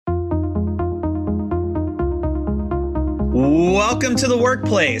Welcome to The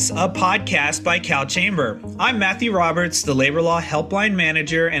Workplace, a podcast by Cal Chamber. I'm Matthew Roberts, the Labor Law Helpline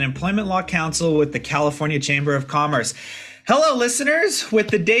Manager and Employment Law Counsel with the California Chamber of Commerce. Hello, listeners. With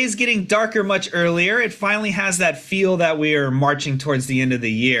the days getting darker much earlier, it finally has that feel that we are marching towards the end of the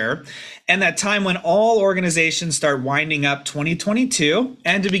year and that time when all organizations start winding up 2022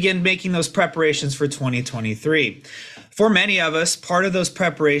 and to begin making those preparations for 2023. For many of us, part of those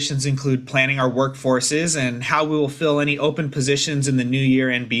preparations include planning our workforces and how we will fill any open positions in the new year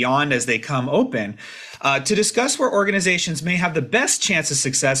and beyond as they come open. To discuss where organizations may have the best chance of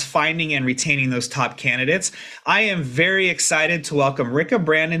success finding and retaining those top candidates, I am very excited to welcome Rika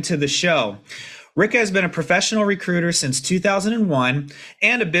Brandon to the show. Rika has been a professional recruiter since 2001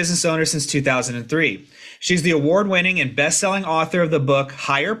 and a business owner since 2003. She's the award-winning and best-selling author of the book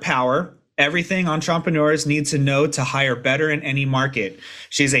Hire Power: Everything Entrepreneurs Need to Know to Hire Better in Any Market.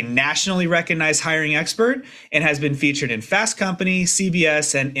 She's a nationally recognized hiring expert and has been featured in Fast Company,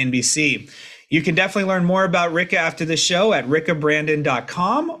 CBS, and NBC. You can definitely learn more about Rika after the show at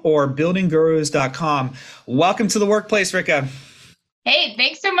rikabrandon.com or buildinggurus.com. Welcome to The Workplace, Rika. Hey,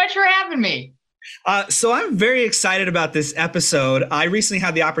 thanks so much for having me. So I'm very excited about this episode. I recently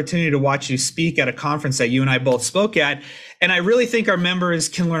had the opportunity to watch you speak at a conference that you and I both spoke at, and I really think our members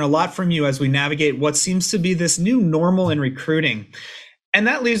can learn a lot from you as we navigate what seems to be this new normal in recruiting. And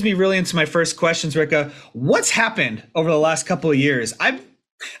that leads me really into my first questions, Rika. What's happened over the last couple of years? I've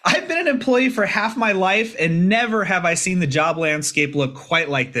been an employee for half my life, and never have I seen the job landscape look quite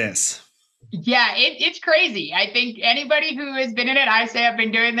like this. Yeah, it's crazy. I think anybody who has been in it, I say I've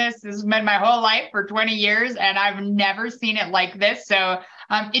been doing this has been my whole life for 20 years, and I've never seen it like this. So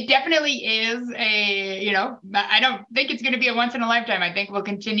it definitely is I don't think it's going to be a once in a lifetime. I think we'll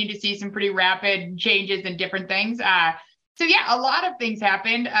continue to see some pretty rapid changes and different things. So yeah, a lot of things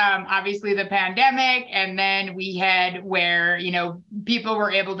happened. Obviously the pandemic, and then we had where, people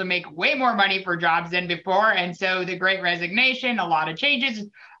were able to make way more money for jobs than before. And so the Great Resignation, a lot of changes,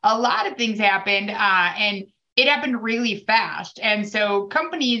 a lot of things happened, and it happened really fast. And so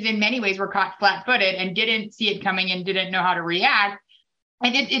companies in many ways were caught flat-footed and didn't see it coming and didn't know how to react.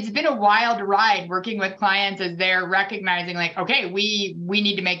 And it's been a wild ride working with clients as they're recognizing like, okay, we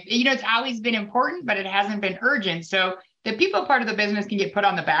need to make, it's always been important, but it hasn't been urgent. So the people part of the business can get put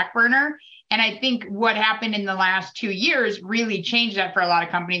on the back burner. And I think what happened in the last 2 years really changed that for a lot of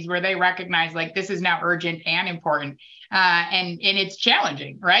companies where they recognize like this is now urgent and important. And it's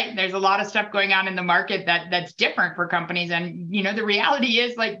challenging, right? There's a lot of stuff going on in the market that's different for companies. And, the reality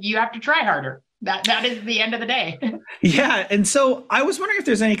is like you have to try harder. That is the end of the day. Yeah. And so I was wondering if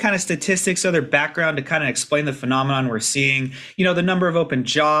there's any kind of statistics or other background to kind of explain the phenomenon we're seeing, the number of open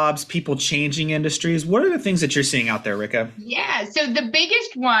jobs, people changing industries. What are the things that you're seeing out there, Rika? Yeah. So the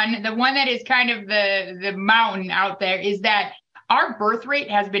biggest one, the one that is kind of the mountain out there is that our birth rate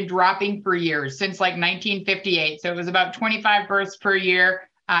has been dropping for years since like 1958. So it was about 25 births per year.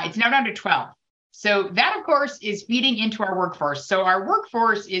 It's now down to 12. So that, of course, is feeding into our workforce. So our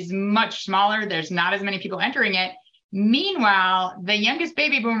workforce is much smaller. There's not as many people entering it. Meanwhile, the youngest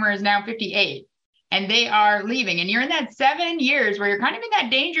baby boomer is now 58 and they are leaving. And you're in that 7 years where you're kind of in that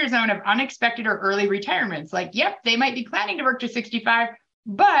danger zone of unexpected or early retirements. Like, yep, they might be planning to work to 65.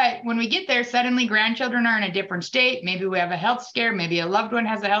 But when we get there, suddenly grandchildren are in a different state. Maybe we have a health scare. Maybe a loved one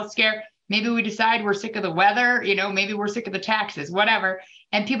has a health scare. Maybe we decide we're sick of the weather. Maybe we're sick of the taxes, whatever.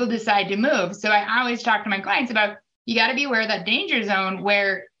 And people decide to move. So I always talk to my clients about, you got to be aware of that danger zone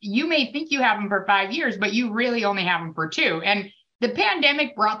where you may think you have them for 5 years, but you really only have them for 2. And the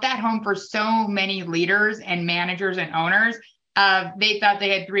pandemic brought that home for so many leaders and managers and owners. They thought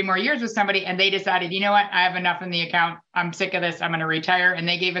they had 3 more years with somebody and they decided, you know what, I have enough in the account. I'm sick of this. I'm going to retire. And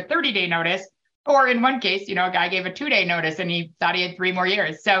they gave a 30-day notice. Or in one case, a guy gave a 2-day notice and he thought he had 3 more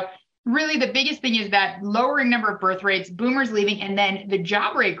years. So really, the biggest thing is that lowering number of birth rates, boomers leaving, and then the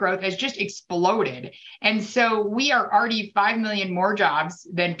job rate growth has just exploded. And so we are already 5 million more jobs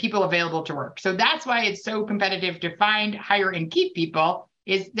than people available to work. So that's why it's so competitive to find, hire, and keep people,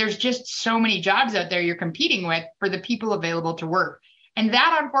 is there's just so many jobs out there you're competing with for the people available to work. And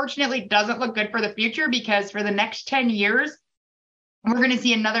that, unfortunately, doesn't look good for the future because for the next 10 years, we're going to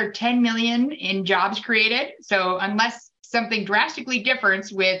see another 10 million in jobs created. So unless something drastically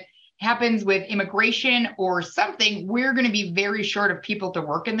different happens with immigration or something, we're going to be very short of people to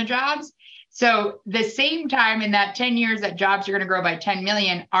work in the jobs. So the same time in that 10 years that jobs are going to grow by 10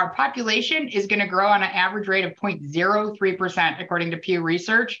 million, our population is going to grow on an average rate of 0.03%, according to Pew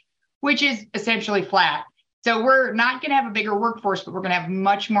Research, which is essentially flat. So we're not going to have a bigger workforce, but we're going to have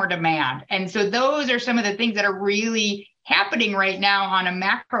much more demand. And so those are some of the things that are really happening right now on a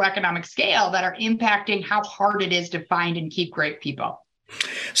macroeconomic scale that are impacting how hard it is to find and keep great people.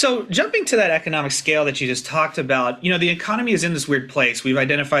 So jumping to that economic scale that you just talked about, the economy is in this weird place. We've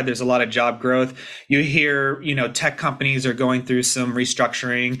identified there's a lot of job growth. You hear, tech companies are going through some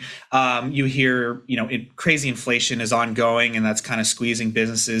restructuring. You hear, crazy inflation is ongoing, and that's kind of squeezing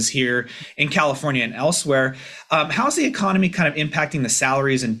businesses here in California and elsewhere. How's the economy kind of impacting the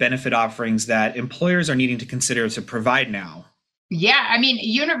salaries and benefit offerings that employers are needing to consider to provide now? Yeah, I mean,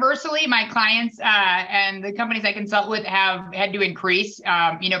 universally, my clients and the companies I consult with have had to increase.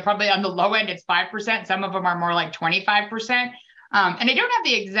 Probably on the low end, it's 5%. Some of them are more like 25%. And I don't have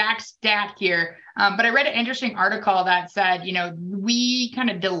the exact stat here, but I read an interesting article that said, we kind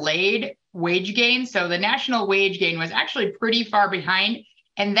of delayed wage gain. So the national wage gain was actually pretty far behind.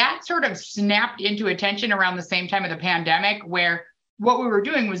 And that sort of snapped into attention around the same time of the pandemic, where what we were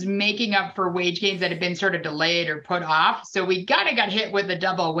doing was making up for wage gains that had been sort of delayed or put off. So we got hit with a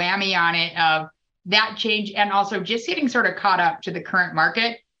double whammy on it of that change and also just getting sort of caught up to the current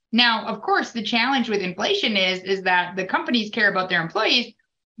market. Now, of course, the challenge with inflation is that the companies care about their employees,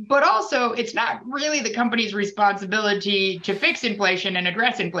 but also it's not really the company's responsibility to fix inflation and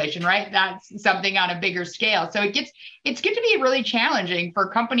address inflation, right? That's something on a bigger scale. So it's going to be really challenging for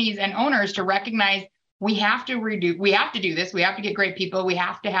companies and owners to recognize we have to do this. We have to get great people. We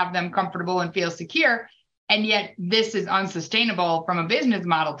have to have them comfortable and feel secure. And yet this is unsustainable from a business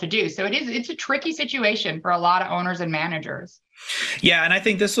model to do. So it's a tricky situation for a lot of owners and managers. Yeah. And I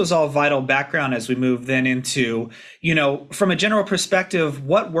think this was all vital background as we move then into, from a general perspective,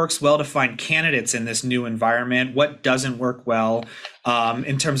 what works well to find candidates in this new environment? What doesn't work well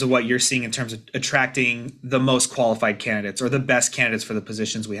in terms of what you're seeing in terms of attracting the most qualified candidates or the best candidates for the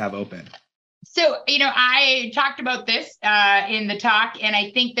positions we have open? So, I talked about this in the talk, and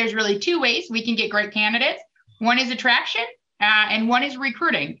I think there's really two ways we can get great candidates. One is attraction, and one is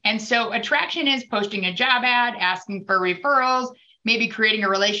recruiting. And so attraction is posting a job ad, asking for referrals, maybe creating a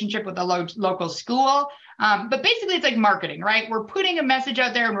relationship with a local school. But basically, it's like marketing, right? We're putting a message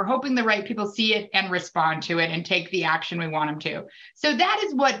out there and we're hoping the right people see it and respond to it and take the action we want them to. So that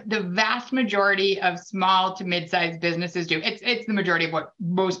is what the vast majority of small to mid-sized businesses do. It's the majority of what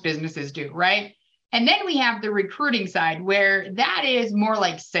most businesses do, right? And then we have the recruiting side, where that is more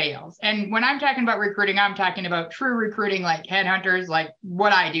like sales. And when I'm talking about recruiting, I'm talking about true recruiting, like headhunters, like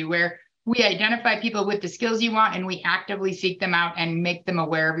what I do, where we identify people with the skills you want and we actively seek them out and make them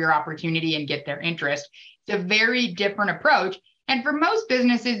aware of your opportunity and get their interest. It's a very different approach. And for most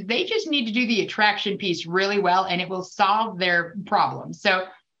businesses, they just need to do the attraction piece really well, and it will solve their problems. So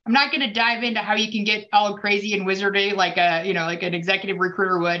I'm not going to dive into how you can get all crazy and wizardy like an executive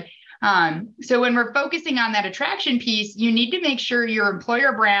recruiter would. So when we're focusing on that attraction piece, you need to make sure your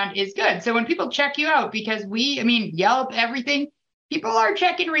employer brand is good. So when people check you out, because Yelp, everything, people are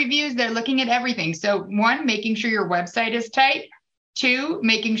checking reviews, they're looking at everything. So one, making sure your website is tight. Two,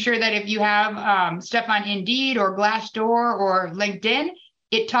 making sure that if you have stuff on Indeed or Glassdoor or LinkedIn,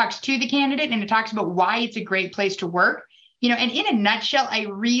 it talks to the candidate and it talks about why it's a great place to work. And in a nutshell, I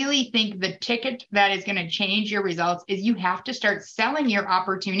really think the ticket that is going to change your results is you have to start selling your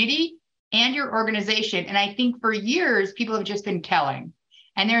opportunity and your organization. And I think for years, people have just been telling.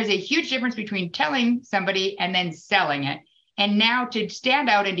 And there is a huge difference between telling somebody and then selling it. And now to stand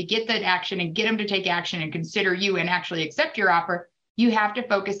out and to get that action and get them to take action and consider you and actually accept your offer, you have to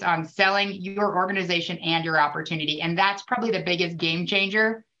focus on selling your organization and your opportunity. And that's probably the biggest game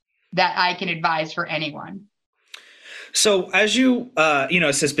changer that I can advise for anyone. So as you,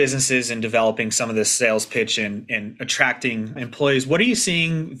 assist businesses in developing some of this sales pitch and attracting employees, what are you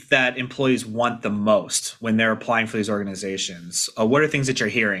seeing that employees want the most when they're applying for these organizations? What are things that you're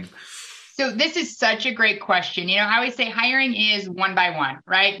hearing? So this is such a great question. I always say hiring is one by one,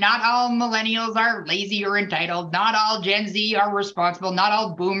 right? Not all millennials are lazy or entitled. Not all Gen Z are responsible. Not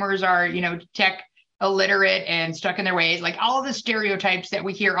all boomers are, tech illiterate and stuck in their ways, like all the stereotypes that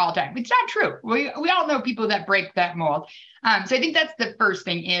we hear all the time. It's not true. We all know people that break that mold. So I think that's the first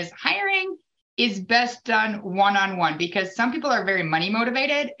thing is hiring is best done one-on-one, because some people are very money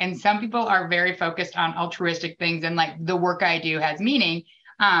motivated and some people are very focused on altruistic things and like the work I do has meaning.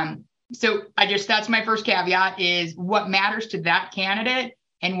 So that's my first caveat is what matters to that candidate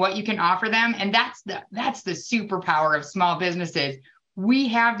and what you can offer them. And that's the superpower of small businesses. We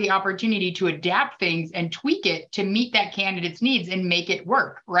have the opportunity to adapt things and tweak it to meet that candidate's needs and make it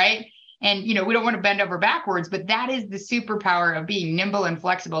work, right? And, we don't want to bend over backwards, but that is the superpower of being nimble and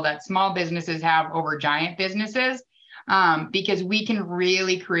flexible that small businesses have over giant businesses, because we can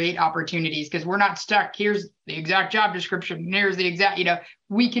really create opportunities because we're not stuck. Here's the exact job description. Here's the exact,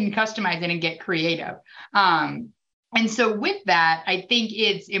 we can customize it and get creative. And so with that, I think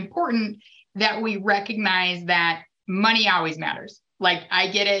it's important that we recognize that money always matters. Like, I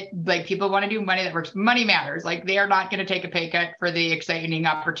get it. Like, people want to do money that works. Money matters. Like, they are not going to take a pay cut for the exciting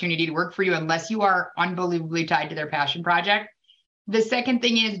opportunity to work for you unless you are unbelievably tied to their passion project. The second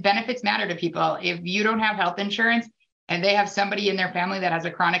thing is benefits matter to people. If you don't have health insurance and they have somebody in their family that has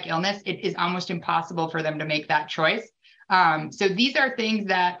a chronic illness, it is almost impossible for them to make that choice. So these are things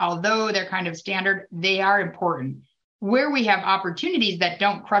that, although they're kind of standard, they are important. Where we have opportunities that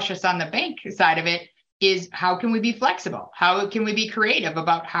don't crush us on the bank side of it is, how can we be flexible? How can we be creative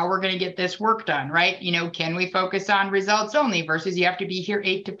about how we're going to get this work done, right? Can we focus on results only versus you have to be here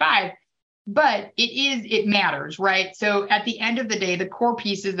 8 to 5? But it matters, right? So at the end of the day, the core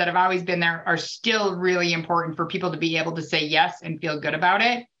pieces that have always been there are still really important for people to be able to say yes and feel good about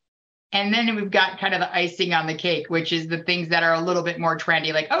it. And then we've got kind of the icing on the cake, which is the things that are a little bit more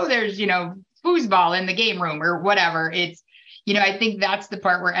trendy, like, oh, there's, foosball in the game room or whatever. It's, I think that's the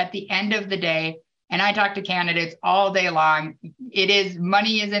part where at the end of the day, and I talk to candidates all day long,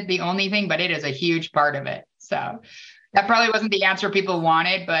 money isn't the only thing, but it is a huge part of it. So that probably wasn't the answer people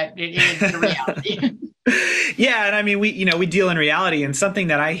wanted, but it is the reality. Yeah. And I mean, we deal in reality, and something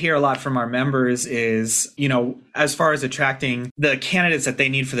that I hear a lot from our members is, as far as attracting the candidates that they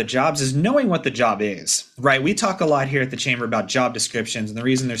need for the jobs, is knowing what the job is, right? We talk a lot here at the Chamber about job descriptions and the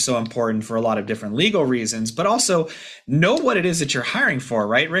reason they're so important for a lot of different legal reasons, but also know what it is that you're hiring for,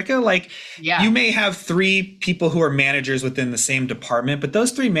 right, Rika? Like, you may have 3 people who are managers within the same department, but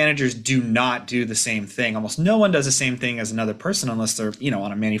those 3 managers do not do the same thing. Almost no one does the same thing as another person unless they're,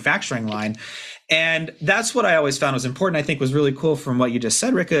 on a manufacturing line. And that's what I always found was important. I think was really cool from what you just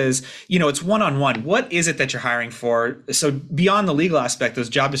said, Rika, is, it's one-on-one. What is it that you're hiring for? So beyond the legal aspect, those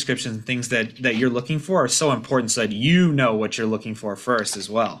job descriptions and things that you're looking for are so important, so that you know what you're looking for first as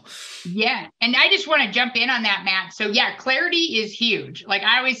well. Yeah. And I just want to jump in on that, Matt. So yeah, clarity is huge. Like,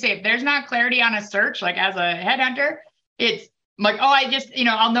 I always say, if there's not clarity on a search, like as a headhunter, it's like, oh, I just,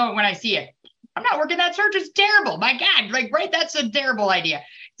 I'll know it when I see it. I'm not working that search. It's terrible. My God, right? That's a terrible idea.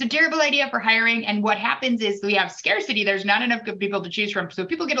 It's a terrible idea for hiring. And what happens is we have scarcity. There's not enough good people to choose from. So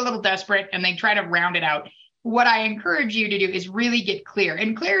people get a little desperate and they try to round it out. What I encourage you to do is really get clear.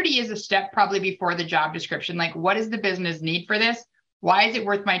 And clarity is a step probably before the job description. Like, what does the business need for this? Why is it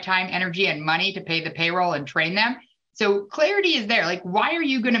worth my time, energy, and money to pay the payroll and train them? So clarity is there. Like, why are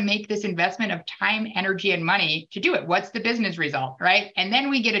you going to make this investment of time, energy, and money to do it? What's the business result, right? And then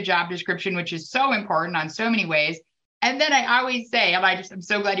we get a job description, which is so important on so many ways. And then I always say, I'm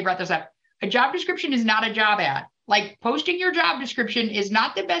so glad you brought this up. A job description is not a job ad. Like, posting your job description is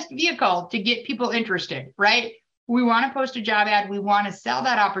not the best vehicle to get people interested, right? We want to post a job ad. We want to sell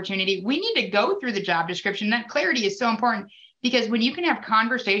that opportunity. We need to go through the job description. That clarity is so important, because when you can have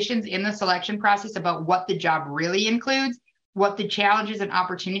conversations in the selection process about what the job really includes, what the challenges and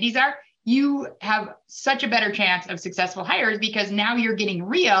opportunities are, you have such a better chance of successful hires, because now you're getting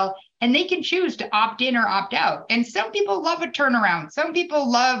real and they can choose to opt in or opt out. And some people love a turnaround. Some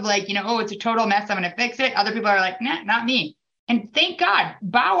people love, like, oh, it's a total mess, I'm going to fix it. Other people are like, nah, not me. And thank God,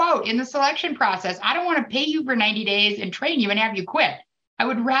 bow out in the selection process. I don't want to pay you for 90 days and train you and have you quit. I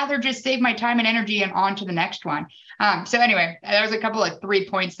would rather just save my time and energy and on to the next one. So anyway, there was a couple of 3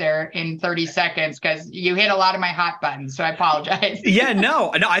 points there in 30 seconds, because you hit a lot of my hot buttons. So I apologize. Yeah,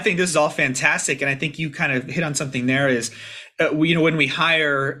 no, I think this is all fantastic. And I think you kind of hit on something there is, when we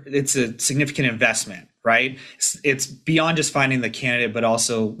hire, it's a significant investment, right? It's beyond just finding the candidate, but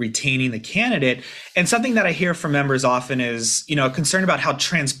also retaining the candidate. And something that I hear from members often is, a concern about how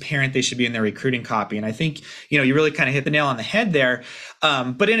transparent they should be in their recruiting copy. And I think, you really kind of hit the nail on the head there.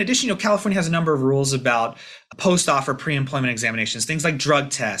 But in addition, California has a number of rules about post-offer pre-employment examinations, things like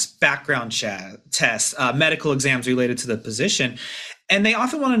drug tests, background tests, medical exams related to the position. And they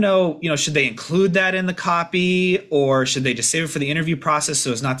often want to know, should they include that in the copy, or should they just save it for the interview process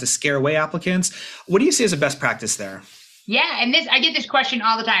so as not to scare away applicants? What do you see as a best practice there? Yeah, and I get this question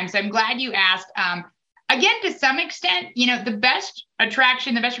all the time, so I'm glad you asked. Again, to some extent, the best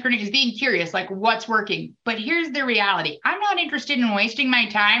attraction, the best recruiting is being curious, like, what's working. But here's the reality. I'm not interested in wasting my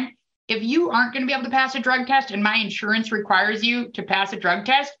time. If you aren't going to be able to pass a drug test and my insurance requires you to pass a drug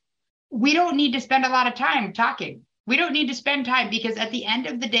test, we don't need to spend a lot of time talking. We don't need to spend time, because at the end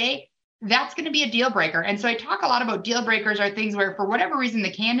of the day, that's going to be a deal breaker. And so I talk a lot about deal breakers are things where, for whatever reason,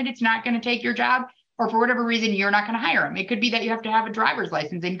 the candidate's not going to take your job, or for whatever reason, you're not going to hire them. It could be that you have to have a driver's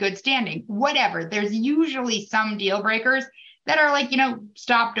license in good standing, whatever. There's usually some deal breakers that are like,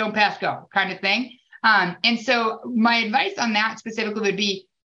 stop, don't pass, go kind of thing. And so my advice on that specifically would be,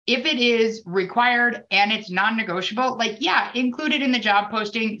 If it is required and it's non-negotiable, like, yeah, include it in the job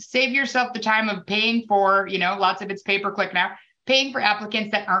posting, save yourself the time of paying for, lots of it's pay-per-click now, paying for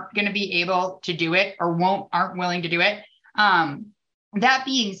applicants that aren't going to be able to do it or aren't willing to do it. That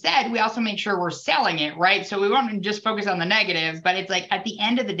being said, we also make sure we're selling it, right? So we won't just focus on the negatives, but it's like at the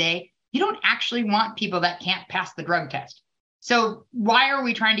end of the day, you don't actually want people that can't pass the drug test. So why are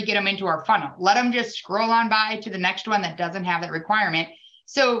we trying to get them into our funnel? Let them just scroll on by to the next one that doesn't have that requirement.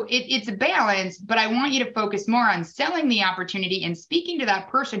 So it's a balance, but I want you to focus more on selling the opportunity and speaking to that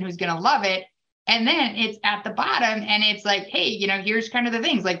person who's going to love it. And then it's at the bottom and it's like, hey, here's kind of the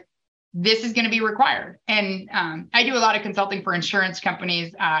things like this is going to be required. And I do a lot of consulting for insurance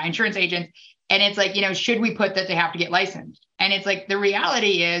companies, insurance agents. And it's like, should we put that they have to get licensed? And it's like, the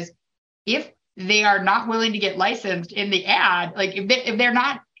reality is if they are not willing to get licensed in the ad, like if they're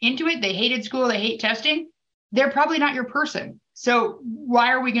not into it, they hated school, they hate testing, they're probably not your person. So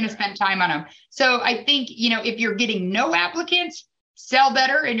why are we going to spend time on them? So I think, if you're getting no applicants, sell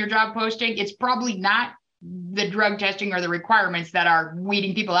better in your job posting. It's probably not the drug testing or the requirements that are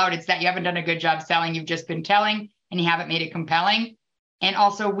weeding people out. It's that you haven't done a good job selling. You've just been telling and you haven't made it compelling. And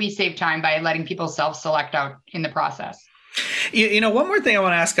also we save time by letting people self-select out in the process. One more thing I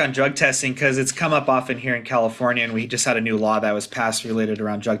want to ask on drug testing, because it's come up often here in California, and we just had a new law that was passed related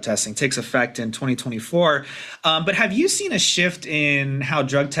around drug testing, takes effect in 2024. But have you seen a shift in how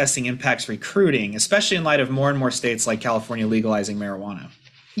drug testing impacts recruiting, especially in light of more and more states like California legalizing marijuana?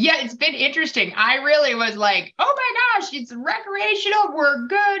 Yeah, it's been interesting. I really was like, oh my gosh, it's recreational. We're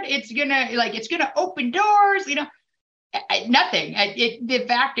good. It's gonna open doors, nothing. The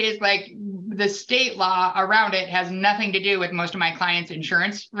fact is, like, the state law around it has nothing to do with most of my clients'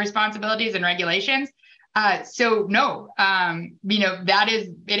 insurance responsibilities and regulations. So no,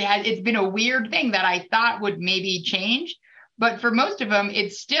 it's been a weird thing that I thought would maybe change, but for most of them,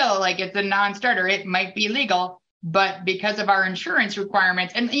 it's still like, it's a non-starter. It might be legal, but because of our insurance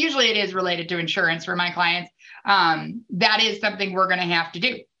requirements, and usually it is related to insurance for my clients, that is something we're going to have to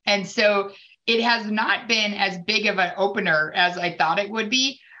do. And so it has not been as big of an opener as I thought it would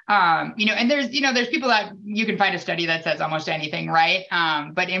be. And there's people that you can find a study that says almost anything, right?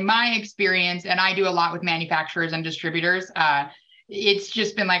 But in my experience, and I do a lot with manufacturers and distributors, it's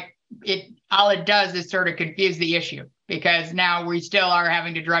just been like, all it does is sort of confuse the issue, because now we still are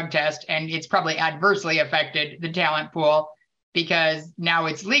having to drug test, and it's probably adversely affected the talent pool because now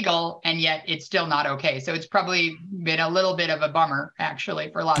it's legal and yet it's still not okay. So it's probably been a little bit of a bummer,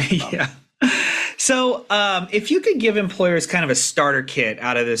 actually, for a lot of people. Yeah. So if you could give employers kind of a starter kit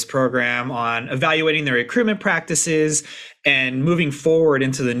out of this program on evaluating their recruitment practices and moving forward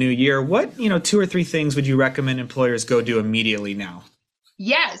into the new year, what, 2 or 3 things would you recommend employers go do immediately now?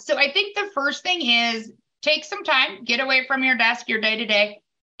 Yeah. So I think the first thing is take some time, get away from your desk, your day to day,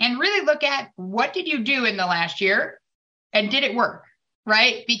 and really look at what did you do in the last year and did it work?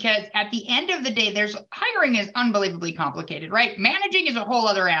 Right? Because at the end of the day, hiring is unbelievably complicated, right? Managing is a whole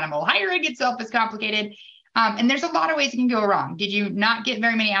other animal. Hiring itself is complicated. And there's a lot of ways it can go wrong. Did you not get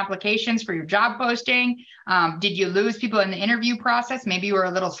very many applications for your job posting? Did you lose people in the interview process? Maybe you were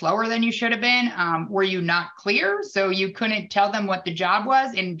a little slower than you should have been. Were you not clear? So you couldn't tell them what the job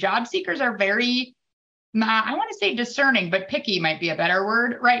was. And job seekers are very, I want to say discerning, but picky might be a better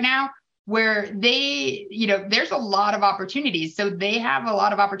word right now, where they, there's a lot of opportunities. So they have a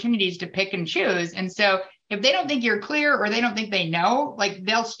lot of opportunities to pick and choose. And so if they don't think you're clear or they don't think they know, like,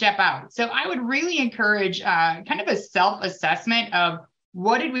 they'll step out. So I would really encourage kind of a self-assessment of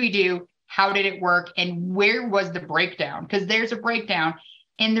what did we do? How did it work? And where was the breakdown? Because there's a breakdown.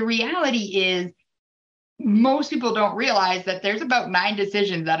 And the reality is most people don't realize that there's about 9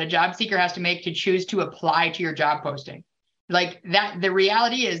 decisions that a job seeker has to make to choose to apply to your job posting. Like that, the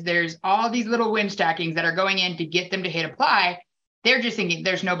reality is there's all these little win stackings that are going in to get them to hit apply. They're just thinking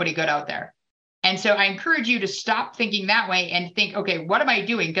there's nobody good out there. And so I encourage you to stop thinking that way and think, okay, what am I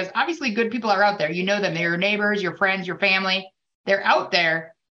doing? Because obviously good people are out there. You know them. They're your neighbors, your friends, your family. They're out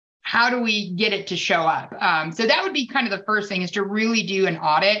there. How do we get it to show up? So that would be kind of the first thing, is to really do an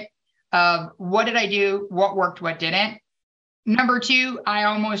audit of what did I do? What worked? What didn't? Number 2, I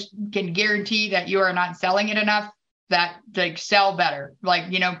almost can guarantee that you are not selling it enough. That, like, sell better. Like,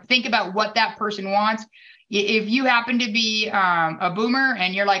 think about what that person wants. If you happen to be a boomer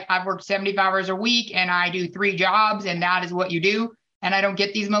and you're like, I've worked 75 hours a week and I do 3 jobs and that is what you do, and I don't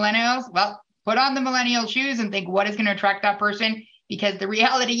get these millennials, well, put on the millennial shoes and think what is going to attract that person. Because the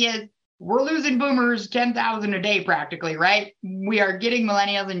reality is we're losing boomers 10,000 a day practically, right? We are getting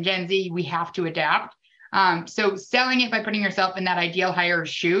millennials and Gen Z. We have to adapt. So selling it by putting yourself in that ideal hire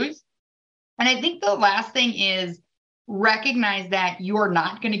shoes. And I think the last thing is recognize that you're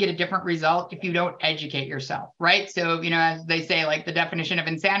not going to get a different result if you don't educate yourself, right? So, as they say, like the definition of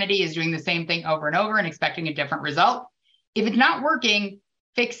insanity is doing the same thing over and over and expecting a different result. If it's not working,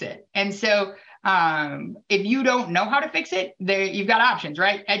 fix it. And so if you don't know how to fix it, you've got options,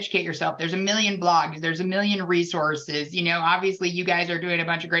 right? Educate yourself. There's a million blogs. There's a million resources. Obviously you guys are doing a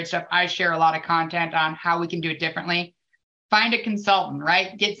bunch of great stuff. I share a lot of content on how we can do it differently. Find a consultant,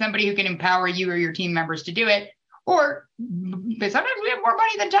 right? Get somebody who can empower you or your team members to do it. Or sometimes we have more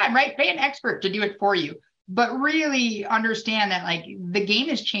money than time, right? Pay an expert to do it for you. But really understand that like the game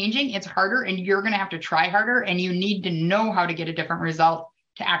is changing. It's harder and you're going to have to try harder and you need to know how to get a different result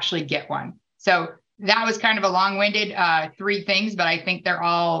to actually get one. So that was kind of a long-winded 3 things, but I think they're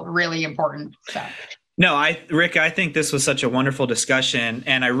all really important. So. No, Rick, I think this was such a wonderful discussion,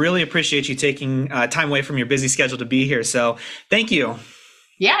 and I really appreciate you taking time away from your busy schedule to be here. So thank you.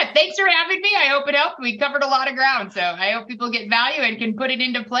 Yeah, thanks for having me. I hope it helped. We covered a lot of ground, so I hope people get value and can put it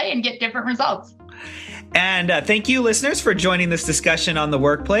into play and get different results. And thank you, listeners, for joining this discussion on the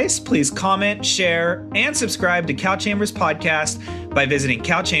workplace. Please comment, share, and subscribe to Cal Chambers Podcast by visiting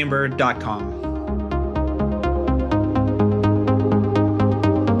calchamber.com.